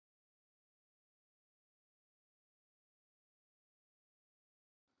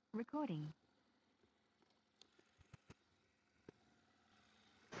Recording.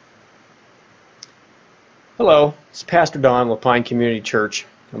 Hello, it's Pastor Don with Pine Community Church.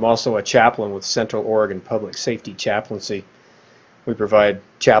 I'm also a chaplain with Central Oregon Public Safety Chaplaincy. We provide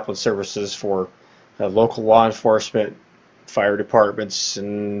chaplain services for local law enforcement, fire departments,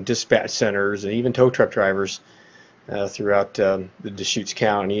 and dispatch centers, and even tow truck drivers throughout the Deschutes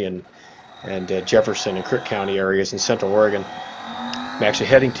County and Jefferson and Crook County areas in Central Oregon. I'm actually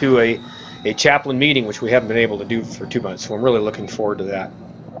heading to a chaplain meeting, which we haven't been able to do for 2 months, so I'm really looking forward to that.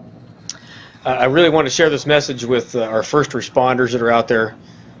 I really want to share this message with our first responders that are out there,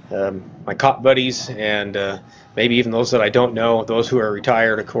 my cop buddies, and maybe even those that I don't know, those who are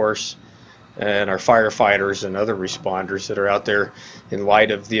retired, of course, and our firefighters and other responders that are out there in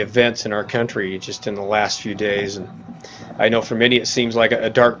light of the events in our country just in the last few days. And I know for many it seems like a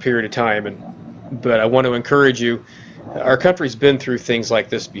dark period of time, but I want to encourage you. Our country's been through things like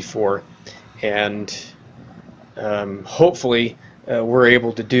this before, and hopefully we're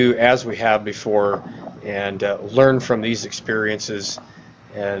able to do as we have before and learn from these experiences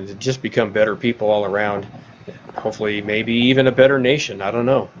and just become better people all around. Hopefully maybe even a better nation. I don't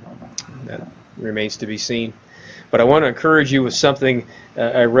know. That remains to be seen. But I want to encourage you with something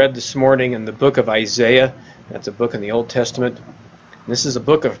I read this morning in the book of Isaiah. That's a book in the Old Testament. This is a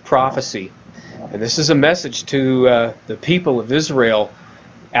book of prophecy. And this is a message to the people of Israel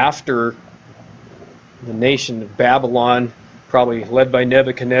after the nation of Babylon, probably led by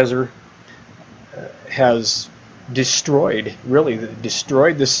Nebuchadnezzar, has destroyed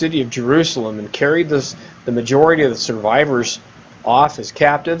the city of Jerusalem and carried the majority of the survivors off as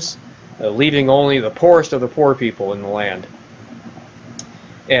captives, leaving only the poorest of the poor people in the land.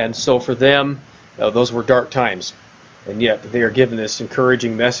 And so for them, those were dark times. And yet they are given this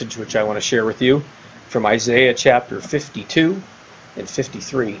encouraging message, which I want to share with you, from Isaiah chapter 52 and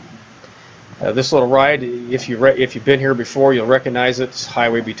 53. This little ride, if you've been here before, you'll recognize it. It's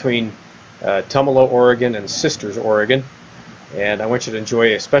highway between Tumalo, Oregon and Sisters, Oregon. And I want you to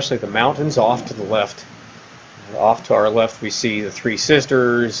enjoy especially the mountains off to the left. Off to our left we see the Three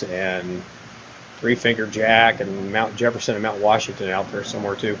Sisters and Three Finger Jack and Mount Jefferson and Mount Washington out there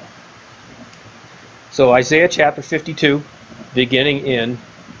somewhere too. So Isaiah chapter 52, beginning in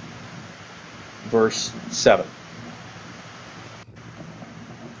verse 7.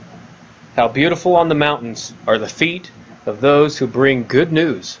 How beautiful on the mountains are the feet of those who bring good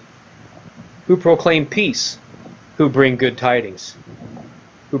news, who proclaim peace, who bring good tidings,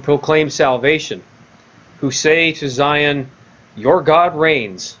 who proclaim salvation, who say to Zion, your God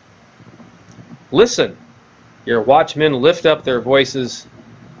reigns. Listen, your watchmen lift up their voices.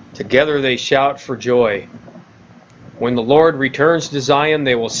 Together they shout for joy. When the Lord returns to Zion,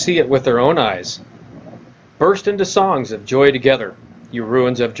 they will see it with their own eyes. Burst into songs of joy together, you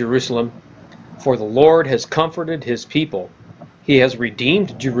ruins of Jerusalem, for the Lord has comforted his people. He has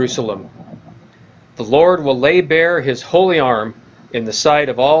redeemed Jerusalem. The Lord will lay bare his holy arm in the sight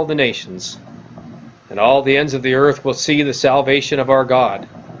of all the nations, and all the ends of the earth will see the salvation of our God.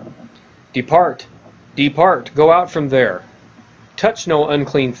 Depart, depart, go out from there. Touch no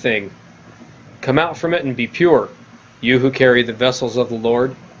unclean thing. Come out from it and be pure, you who carry the vessels of the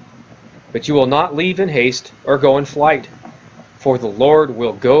Lord. But you will not leave in haste or go in flight, for the Lord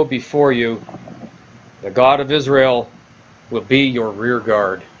will go before you. The God of Israel will be your rear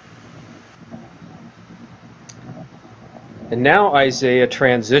guard. And now Isaiah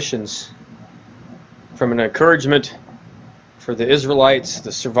transitions from an encouragement for the Israelites,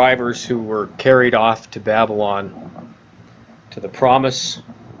 the survivors who were carried off to Babylon, to the promise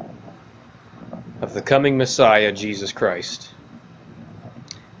of the coming Messiah, Jesus Christ.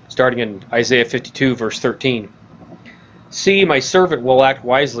 Starting in Isaiah 52, verse 13. See, my servant will act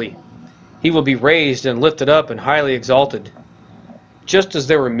wisely. He will be raised and lifted up and highly exalted. Just as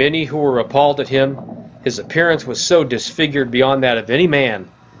there were many who were appalled at him, his appearance was so disfigured beyond that of any man,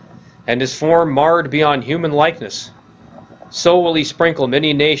 and his form marred beyond human likeness. So will he sprinkle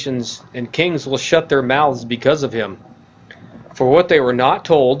many nations, and kings will shut their mouths because of him. For what they were not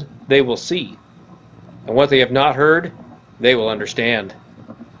told, they will see, and what they have not heard, they will understand.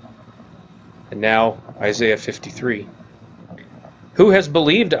 And now, Isaiah 53. Who has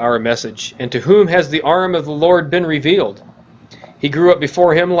believed our message, and to whom has the arm of the Lord been revealed? He grew up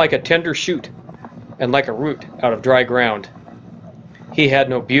before him like a tender shoot, and like a root out of dry ground. He had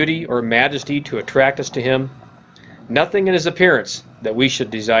no beauty or majesty to attract us to him, nothing in his appearance that we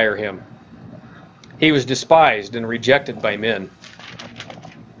should desire him. He was despised and rejected by men,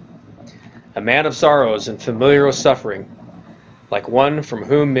 a man of sorrows and familiar with suffering, like one from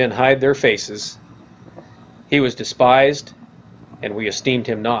whom men hide their faces. He was despised, and we esteemed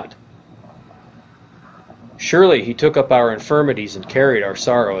him not. Surely he took up our infirmities and carried our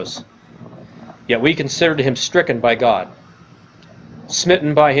sorrows. Yet we considered him stricken by God,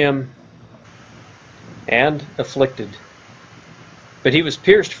 smitten by him, and afflicted. But he was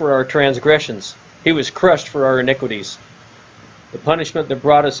pierced for our transgressions, he was crushed for our iniquities. The punishment that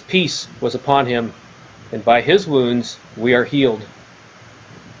brought us peace was upon him, and by his wounds we are healed.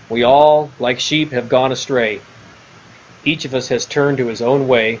 We all, like sheep, have gone astray. Each of us has turned to his own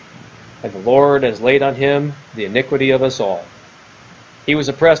way, and the Lord has laid on him the iniquity of us all. He was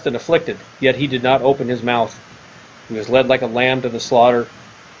oppressed and afflicted, yet he did not open his mouth. He was led like a lamb to the slaughter,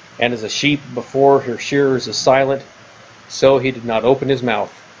 and as a sheep before her shearers is silent, so he did not open his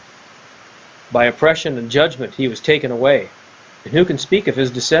mouth. By oppression and judgment he was taken away, and who can speak of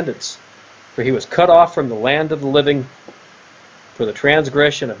his descendants? For he was cut off from the land of the living. For the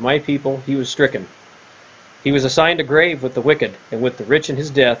transgression of my people he was stricken. He was assigned a grave with the wicked, and with the rich in his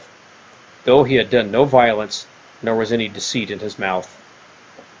death, though he had done no violence, nor was any deceit in his mouth.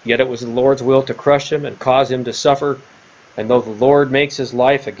 Yet it was the Lord's will to crush him and cause him to suffer, and though the Lord makes his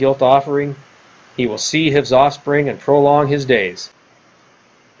life a guilt offering, he will see his offspring and prolong his days.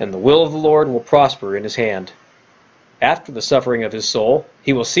 And the will of the Lord will prosper in his hand. After the suffering of his soul,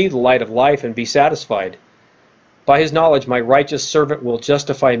 he will see the light of life and be satisfied. By his knowledge my righteous servant will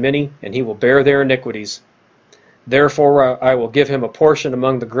justify many, and he will bear their iniquities. Therefore I will give him a portion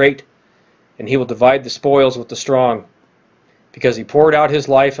among the great, and he will divide the spoils with the strong, because he poured out his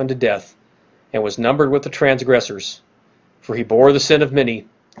life unto death, and was numbered with the transgressors. For he bore the sin of many,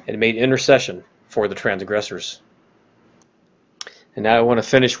 and made intercession for the transgressors. And now I want to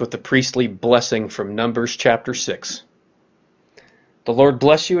finish with the priestly blessing from Numbers chapter 6. The Lord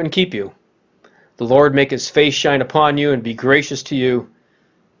bless you and keep you. The Lord make his face shine upon you and be gracious to you.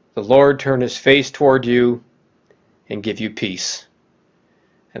 The Lord turn his face toward you and give you peace.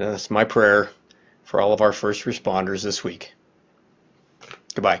 And that's my prayer for all of our first responders this week.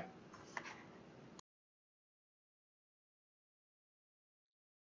 Goodbye.